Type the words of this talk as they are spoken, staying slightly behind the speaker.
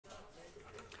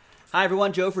Hi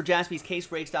everyone, Joe for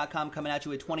JaspysCaseBreaks.com coming at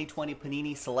you with 2020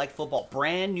 Panini Select Football.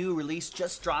 Brand new release,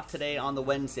 just dropped today on the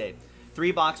Wednesday.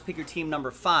 3-box, pick your team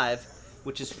number 5,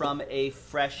 which is from a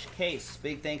fresh case.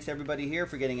 Big thanks to everybody here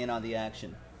for getting in on the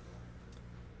action.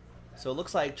 So it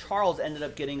looks like Charles ended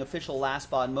up getting official last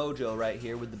spot mojo right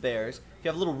here with the Bears. If you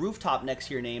have a little rooftop next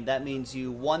to your name, that means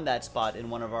you won that spot in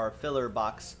one of our filler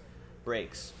box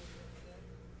breaks.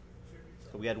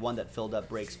 So we had one that filled up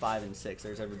breaks 5 and 6.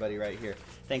 There's everybody right here.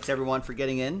 Thanks everyone for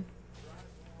getting in.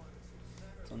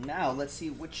 So now let's see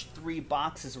which 3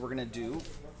 boxes we're going to do.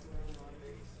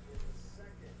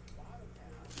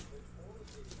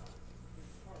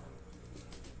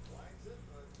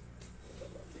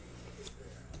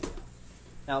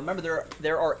 Now remember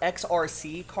there are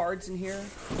XRC cards in here.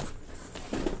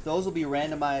 Those will be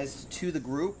randomized to the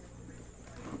group.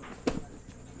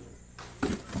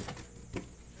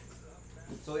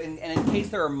 So in case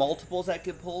there are multiples that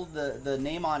get pulled, the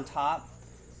name on top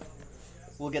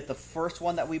will get the first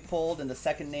one that we pulled, and the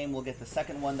second name will get the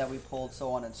second one that we pulled,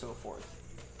 so on and so forth.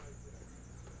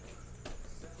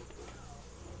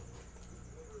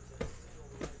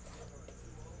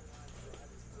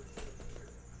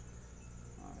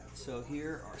 All right, so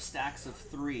here are stacks of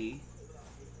 3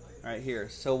 right here.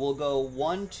 So we'll go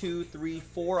 1, 2, 3,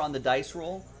 4 on the dice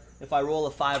roll. If I roll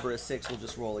a 5 or a 6, we'll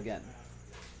just roll again.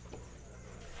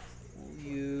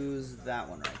 Use that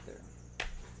one right there.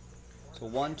 So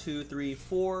 1, 2, 3,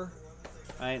 4,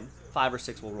 right? 5 or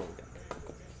 6 will roll again.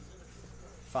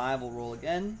 5 will roll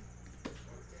again.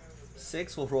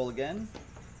 6 will roll again.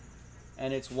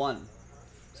 And it's 1.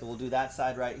 So we'll do that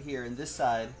side right here. And this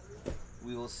side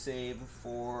we will save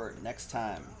for next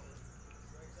time.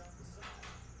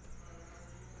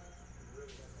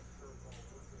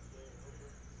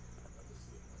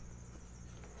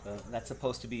 So that's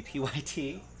supposed to be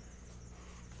PYT.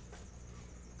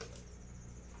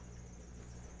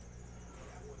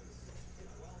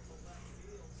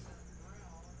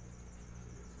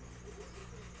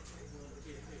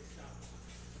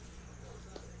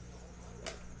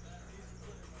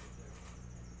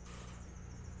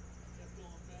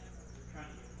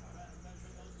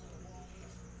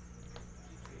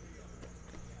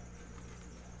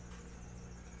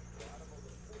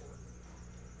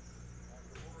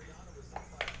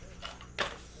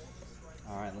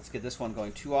 Alright, let's get this one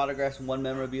going. 2 autographs and 1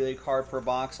 memorabilia card per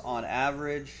box on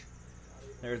average.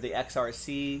 There's the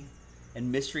XRC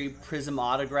and mystery prism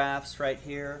autographs right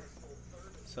here.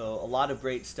 So a lot of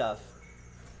great stuff.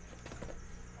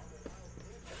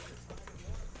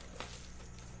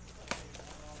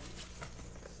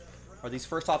 Are these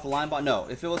first off the line? No,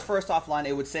 if it was first off the line,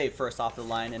 it would say first off the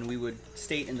line, and we would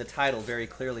state in the title very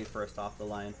clearly first off the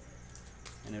line.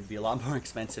 And it would be a lot more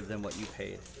expensive than what you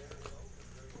paid.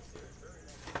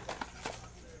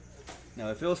 Now,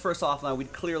 if it was first offline,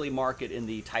 we'd clearly mark it in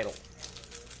the title.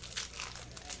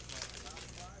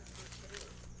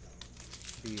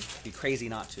 Be crazy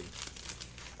not to.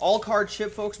 All cards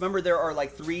ship, folks. Remember, there are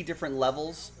like 3 different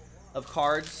levels of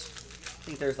cards. I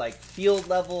think there's like field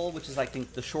level, which is I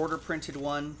think the shorter printed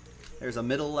one. There's a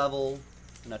middle level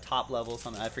and a top level.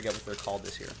 Something I forget what they're called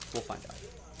this year. We'll find out.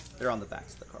 They're on the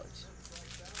backs of the cards.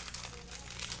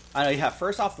 I know, yeah.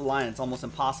 First off the line, it's almost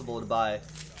impossible to buy.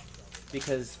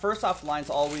 Because first off the line's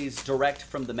always direct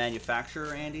from the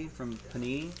manufacturer, Andy, from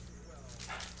Panini.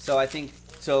 So I think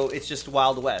it's just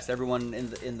Wild West. Everyone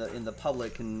in the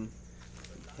public can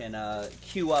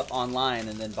queue up online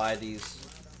and then buy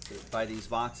these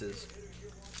boxes.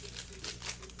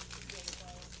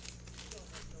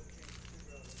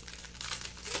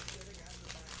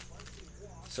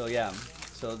 So yeah,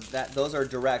 so those are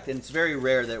direct, and it's very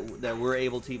rare that we're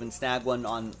able to even snag one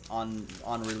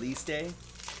on release day.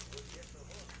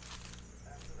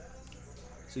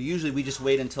 So usually we just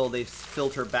wait until they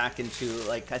filter back into,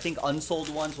 like, I think unsold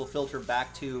ones will filter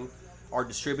back to our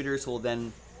distributors who will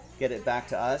then get it back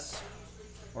to us.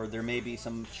 Or there may be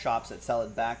some shops that sell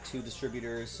it back to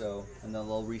distributors, and then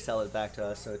they'll resell it back to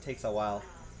us. So it takes a while.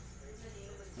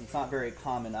 And it's not very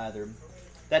common either.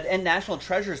 That N National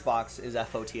Treasures box is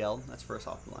FOTL. That's first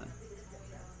off the line.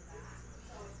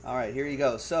 All right, here you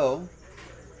go. So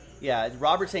yeah,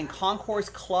 Robert's saying concourse,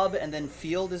 club, and then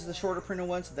field is the shorter printed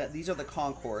one. So these are the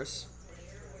concourse.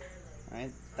 All right,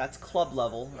 that's club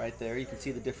level right there. You can see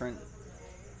the different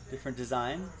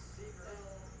design.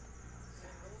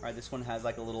 All right, this one has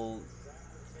like a little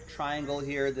triangle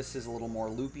here. This is a little more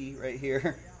loopy right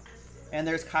here. And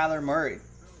there's Kyler Murray.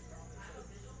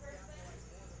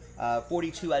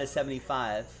 42 out of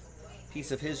 75. Piece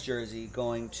of his jersey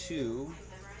going to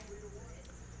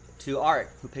Art,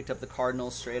 who picked up the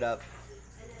Cardinals straight up.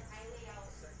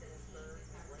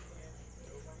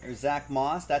 There's Zach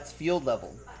Moss. That's field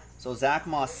level. So Zach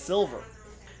Moss silver.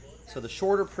 So the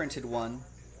shorter printed one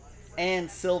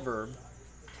and silver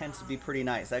tends to be pretty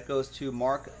nice. That goes to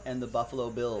Mark and the Buffalo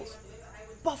Bills.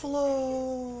 Buffalo!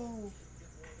 All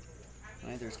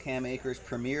right, there's Cam Akers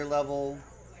premier level.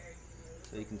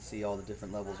 So you can see all the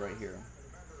different levels right here.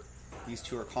 These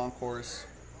two are concourse.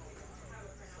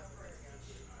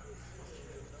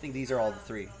 I think these are all the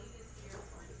three.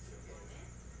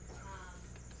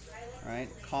 All right,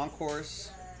 concourse,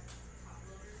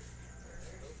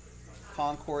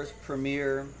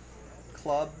 premier,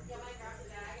 club,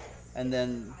 and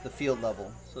then the field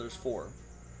level. So there's 4.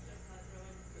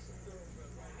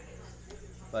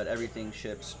 But everything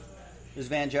ships. There's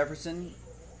Van Jefferson,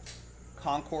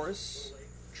 concourse,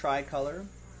 tricolor,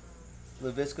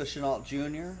 Laviska Shenault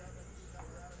Jr.,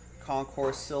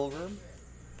 concourse silver.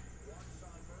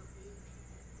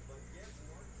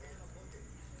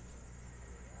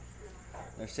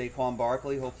 There's Saquon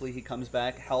Barkley. Hopefully he comes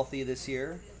back healthy this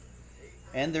year.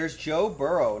 And there's Joe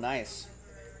Burrow. Nice.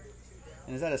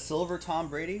 And is that a silver Tom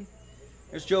Brady?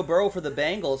 There's Joe Burrow for the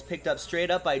Bengals, picked up straight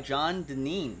up by John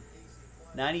Deneen.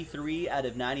 93 out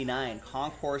of 99.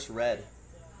 Concourse red.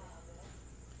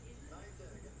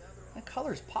 The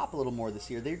colors pop a little more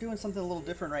this year. They're doing something a little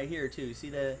different right here, too. You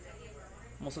see the...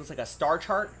 almost looks like a star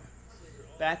chart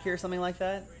back here, something like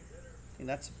that. I think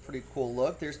that's a pretty cool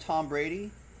look. There's Tom Brady.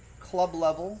 Club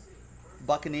level,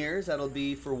 Buccaneers, that'll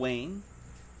be for Wayne.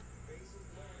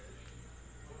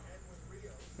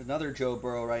 There's another Joe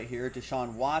Burrow right here,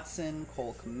 Deshaun Watson,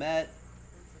 Cole Kmet.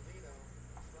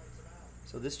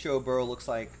 So this Joe Burrow looks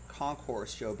like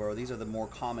concourse Joe Burrow. These are the more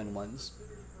common ones,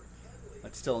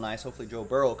 but still nice. Hopefully Joe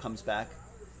Burrow comes back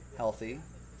healthy.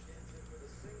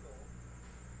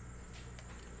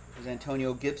 There's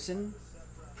Antonio Gibson,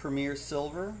 Premier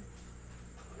Silver.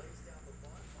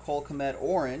 Cole Kmet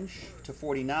orange to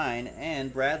 49,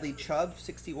 and Bradley Chubb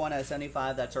 61 out of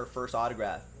 75. That's our first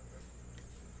autograph.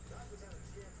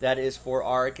 That is for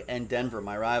Ark and Denver,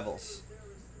 my rivals.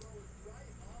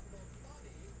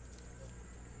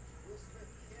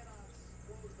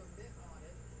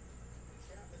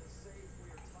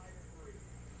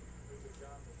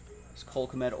 It's Cole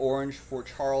Kmet orange for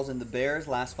Charles and the Bears.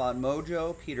 Last spot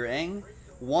mojo. Peter Eng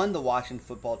won the Washington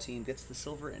football team. Gets the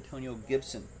silver Antonio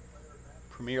Gibson.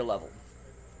 Premier level.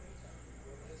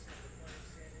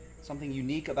 Something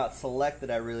unique about Select that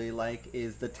I really like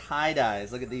is the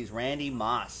tie-dyes. Look at these. Randy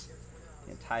Moss.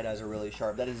 And tie-dyes are really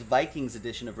sharp. That is Vikings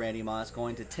edition of Randy Moss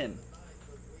going to Tim.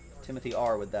 Timothy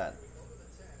R. with that.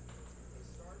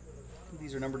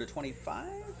 These are numbered to 25?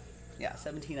 Yeah,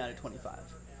 17 out of 25.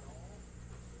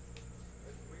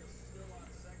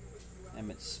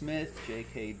 Emmitt Smith,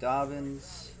 J.K.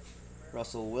 Dobbins,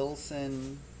 Russell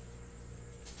Wilson,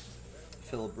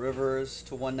 Phillip Rivers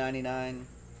to 199.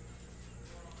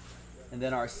 And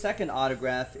then our second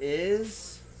autograph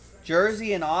is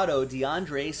jersey and auto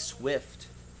DeAndre Swift.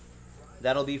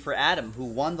 That'll be for Adam, who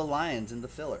won the Lions in the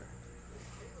filler.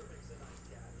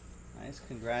 Nice,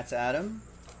 congrats, Adam.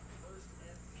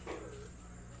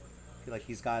 Feel like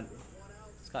he's got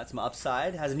some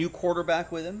upside. Has a new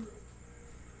quarterback with him.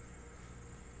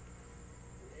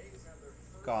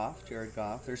 Goff, Jared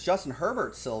Goff. There's Justin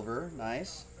Herbert silver,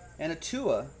 nice. And a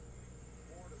Tua.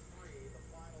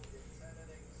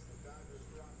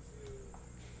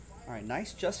 All right,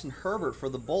 nice Justin Herbert for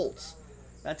the Bolts.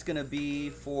 That's going to be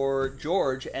for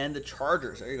George and the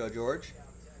Chargers. There you go, George.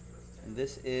 And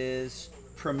this is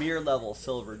premier level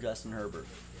silver Justin Herbert.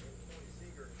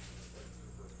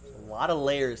 A lot of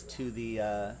layers to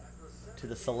the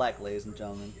Select, ladies and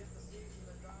gentlemen.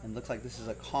 And looks like this is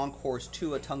a Concourse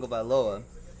Tua Tagovailoa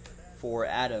for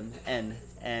Adam and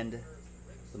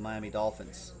the Miami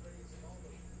Dolphins.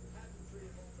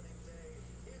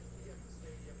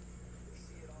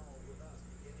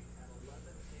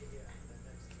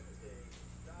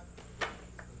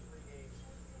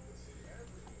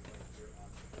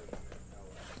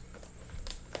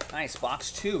 Nice,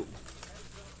 box 2.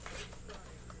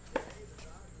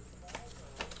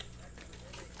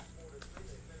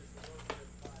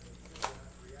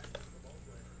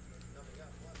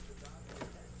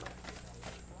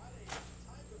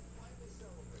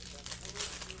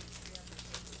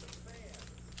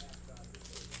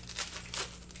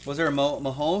 Was there a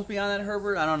Mahomes beyond that,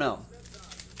 Herbert? I don't know.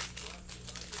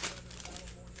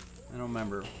 I don't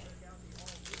remember.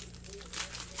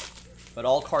 But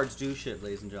all cards do ship,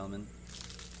 ladies and gentlemen.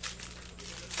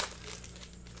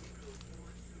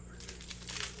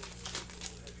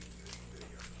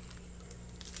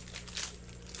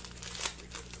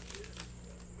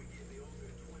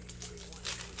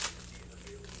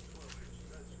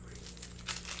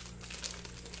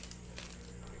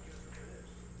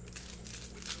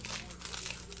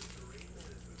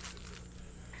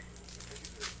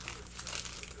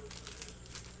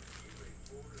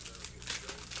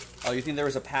 Oh, you think there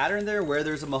was a pattern there? Where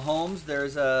there's a Mahomes,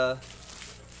 there's a...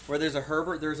 Where there's a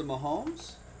Herbert, there's a Mahomes?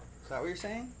 Is that what you're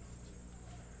saying?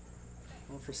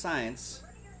 Well, for science...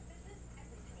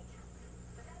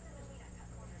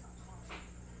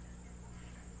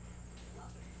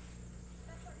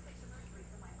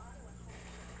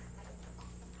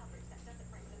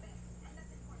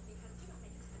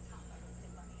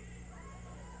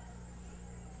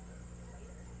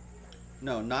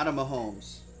 No, not a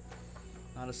Mahomes.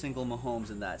 Not a single Mahomes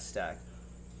in that stack.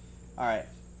 All right.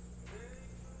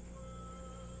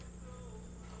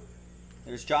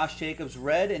 There's Josh Jacobs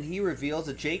red, and he reveals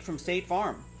a Jake from State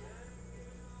Farm.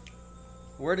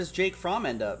 Where does Jake Fromm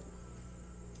end up?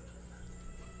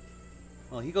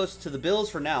 Well, he goes to the Bills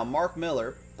for now. Mark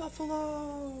Miller.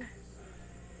 Buffalo.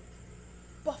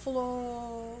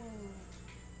 Buffalo.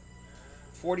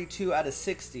 42 out of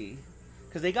 60.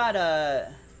 Because they got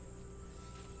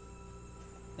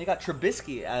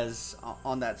Trubisky as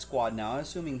on that squad now. I'm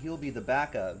assuming he'll be the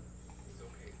backup.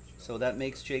 So that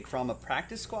makes Jake Fromm a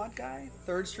practice squad guy?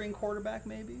 Third string quarterback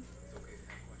maybe?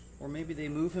 Or maybe they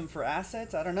move him for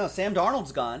assets? I don't know. Sam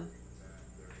Darnold's gone.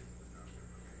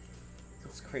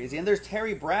 That's crazy. And there's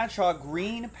Terry Bradshaw,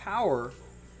 green power.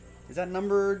 Is that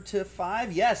numbered to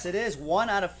 5? Yes, it is. 1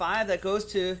 out of 5. That goes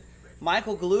to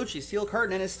Michael Gallucci, Steel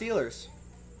Curtain, and his Steelers.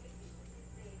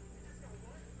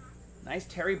 Nice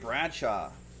Terry Bradshaw.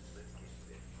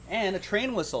 And a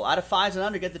train whistle. Out of 5s and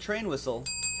under, get the train whistle.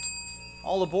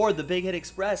 All aboard the Big Hit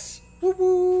Express. Whoop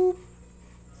whoop.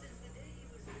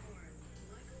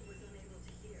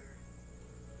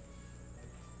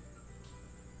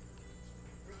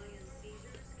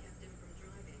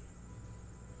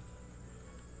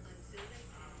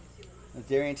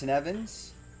 Darrington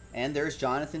Evans. And there's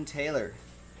Jonathan Taylor.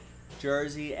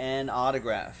 Jersey and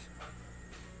autograph.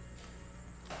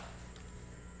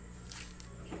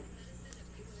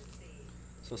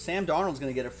 So Sam Darnold's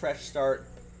going to get a fresh start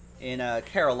in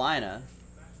Carolina.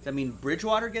 Does that mean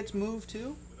Bridgewater gets moved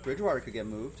too? Bridgewater could get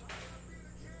moved.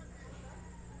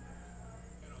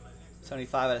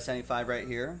 75 out of 75 right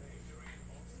here.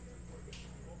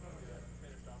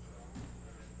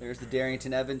 There's the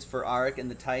Darrington Evans for Arik and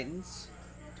the Titans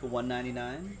to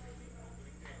 199.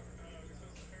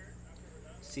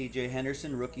 C.J.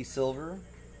 Henderson, rookie silver.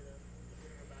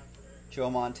 Joe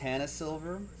Montana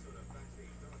silver.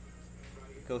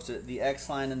 Goes to the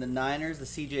X-line and the Niners, the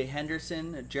C.J.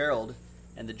 Henderson, Gerald,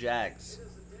 and the Jags.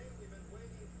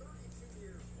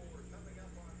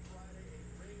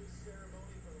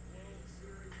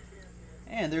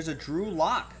 And there's a Drew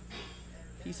Lock,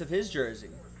 piece of his jersey.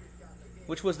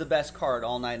 Which was the best card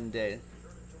all night and day?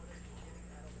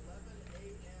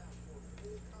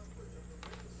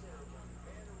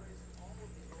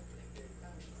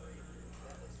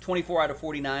 $24 out of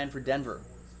 49 for Denver.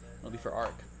 That'll be for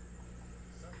Ark.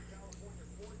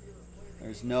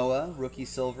 There's Noah, rookie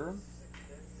silver.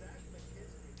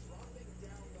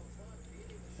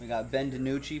 We got Ben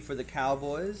DiNucci for the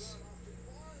Cowboys.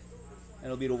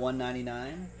 It'll be to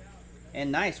 199.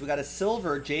 And nice, we got a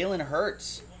silver Jalen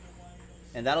Hurts.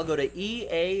 And that'll go to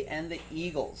EA and the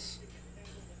Eagles.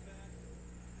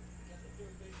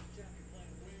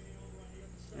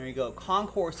 There you go.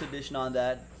 Concourse edition on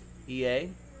that, EA.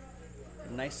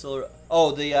 Nice silver.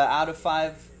 Oh, the out of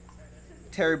 5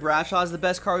 Terry Bradshaw is the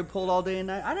best card we pulled all day and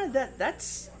night. I don't.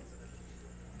 That's.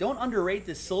 Don't underrate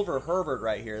this silver Herbert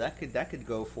right here. That could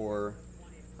go for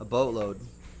a boatload.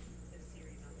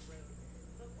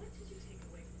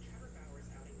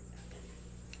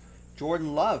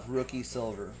 Jordan Love, rookie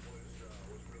silver.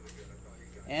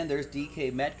 And there's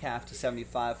DK Metcalf to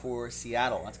 75 for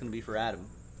Seattle. That's going to be for Adam.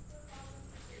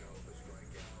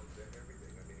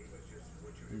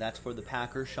 And that's for the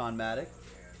Packers, Sean Maddock.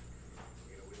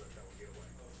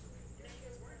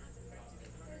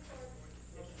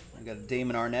 We got a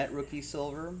Damon Arnett, rookie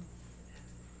silver.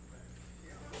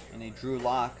 And a Drew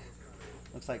Lock.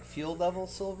 Looks like field level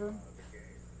silver.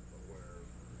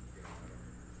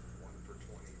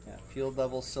 Yeah, field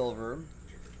level silver.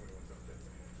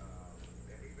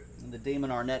 And the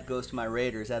Damon Arnett goes to my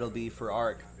Raiders. That'll be for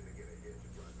Ark.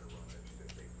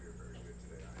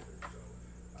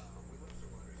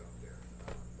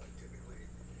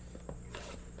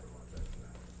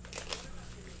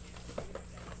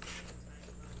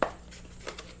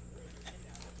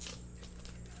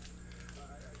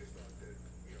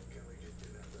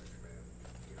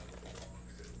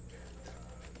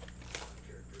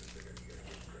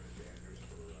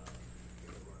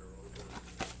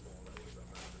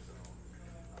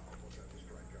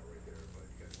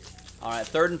 All right,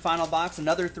 third and final box.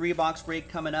 Another 3-box break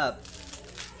coming up.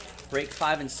 Break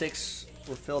 5 and 6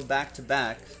 were filled back to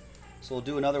back. So we'll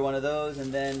do another one of those,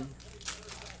 and then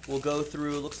we'll go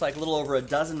through, looks like a little over a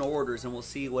dozen orders, and we'll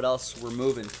see what else we're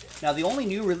moving. Now, the only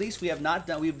new release we have not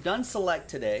done, we've done Select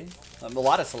today, a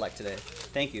lot of Select today,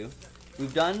 thank you.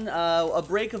 We've done a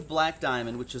break of Black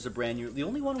Diamond, which is a brand new. The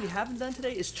only one we haven't done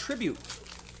today is Tribute.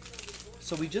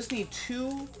 So we just need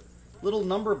 2 little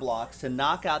number blocks to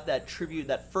knock out that Tribute,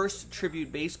 that first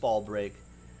Tribute baseball break.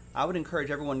 I would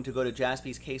encourage everyone to go to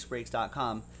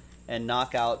jaspyscasebreaks.com and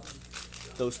knock out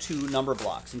those 2 number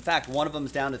blocks. In fact, one of them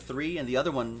is down to 3, and the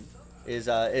other one is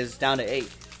down to 8.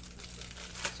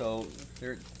 So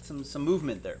there's some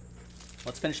movement there.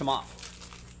 Let's finish them off.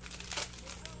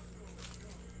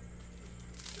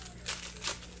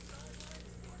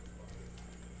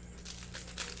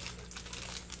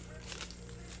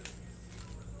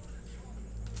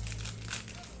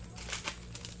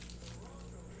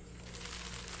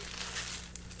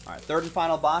 All right, third and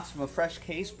final box from a fresh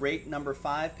case, break number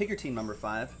 5, pick your team number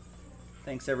 5.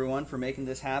 Thanks everyone for making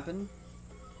this happen.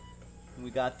 We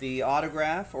got the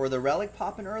autograph or the relic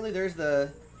popping early. There's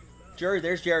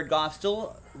Jared Goff,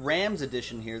 still Rams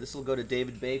edition here. This will go to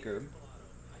David Baker.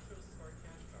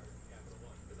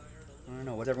 I don't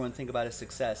know, what does everyone think about his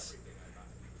success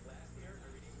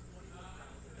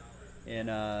in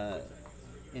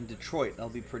Detroit? That'll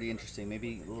be pretty interesting.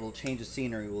 Maybe a little change of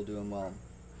scenery will do him well.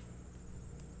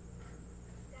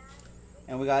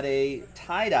 And we got a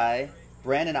tie-dye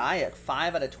Brandon Ayuk,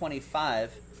 5 out of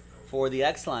 25 for the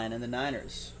X-Line and the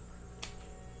Niners.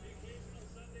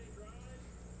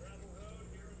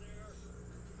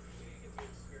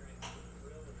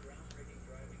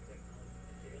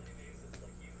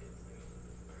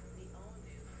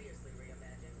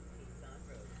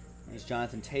 There's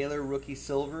Jonathan Taylor, rookie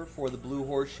silver for the Blue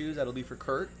Horseshoes. That'll be for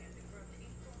Kurt.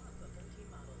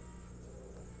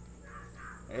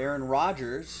 Aaron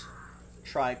Rodgers,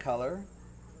 tricolor.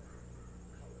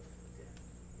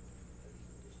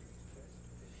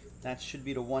 That should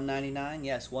be to 199.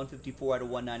 Yes, 154 out of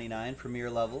 199, premier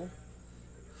level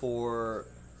for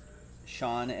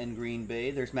Sean and Green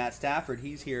Bay. There's Matt Stafford.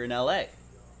 He's here in LA.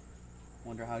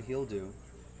 Wonder how he'll do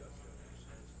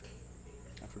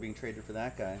after being traded for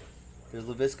that guy. There's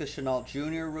Laviska Shenault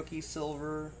Jr., rookie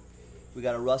silver. We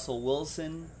got a Russell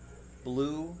Wilson,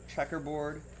 blue,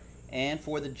 checkerboard. And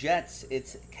for the Jets,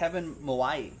 it's Kevin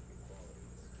Mawai.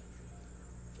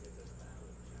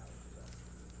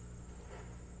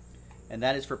 And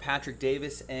that is for Patrick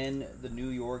Davis and the New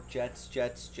York Jets.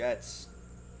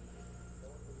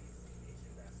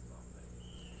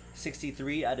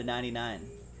 63 out of 99.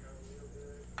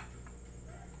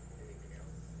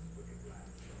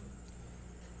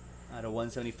 Out of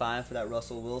 175 for that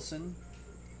Russell Wilson.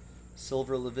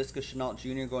 Silver Laviska Shenault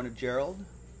Jr. going to Gerald.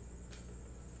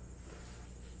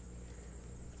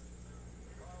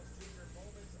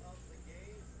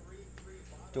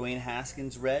 Dwayne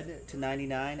Haskins red to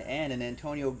 99, and an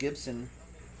Antonio Gibson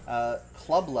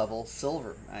club level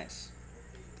silver. Nice.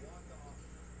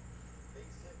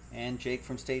 And Jake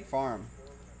from State Farm.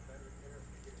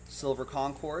 Silver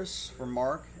Concourse for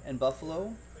Mark and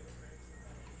Buffalo.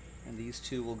 And these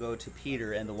 2 will go to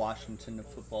Peter and the Washington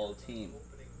football team.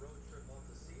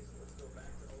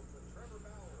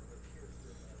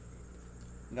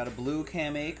 We got a blue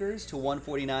Cam Akers to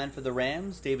 149 for the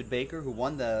Rams. David Baker, who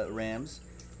won the Rams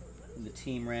in the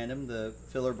team random, the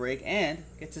filler break, and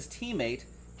gets his teammate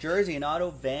jersey and auto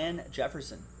Van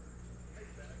Jefferson.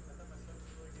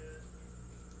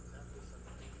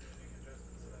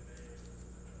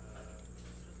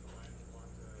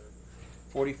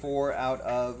 $44 out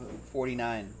of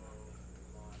 49.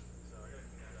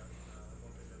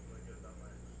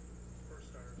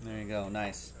 There you go,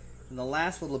 nice. And the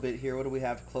last little bit here, what do we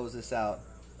have to close this out?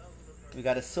 We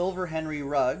got a silver Henry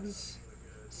Ruggs,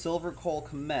 silver Cole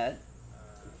Kmet.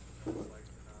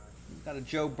 We've got a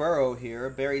Joe Burrow here,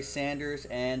 Barry Sanders,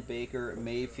 and Baker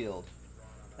Mayfield.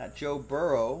 That Joe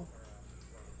Burrow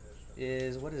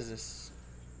is, what is this?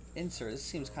 Insert. This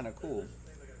seems kind of cool.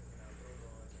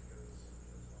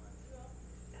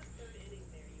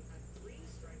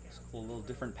 It's a cool little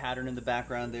different pattern in the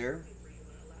background there.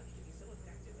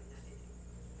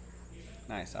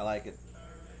 Nice, I like it.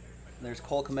 There's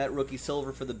Cole Kmet, rookie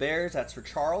silver for the Bears. That's for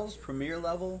Charles, premier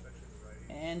level.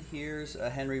 And here's a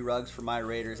Henry Ruggs for my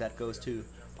Raiders. That goes to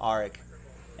Arik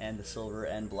and the silver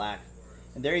and black.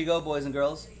 And there you go, boys and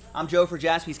girls. I'm Joe for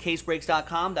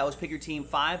JaspysCaseBreaks.com. That was Pick Your Team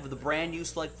 5 of the brand new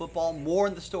Select Football. More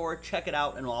in the store. Check it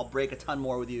out, and I'll break a ton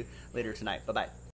more with you later tonight. Bye-bye.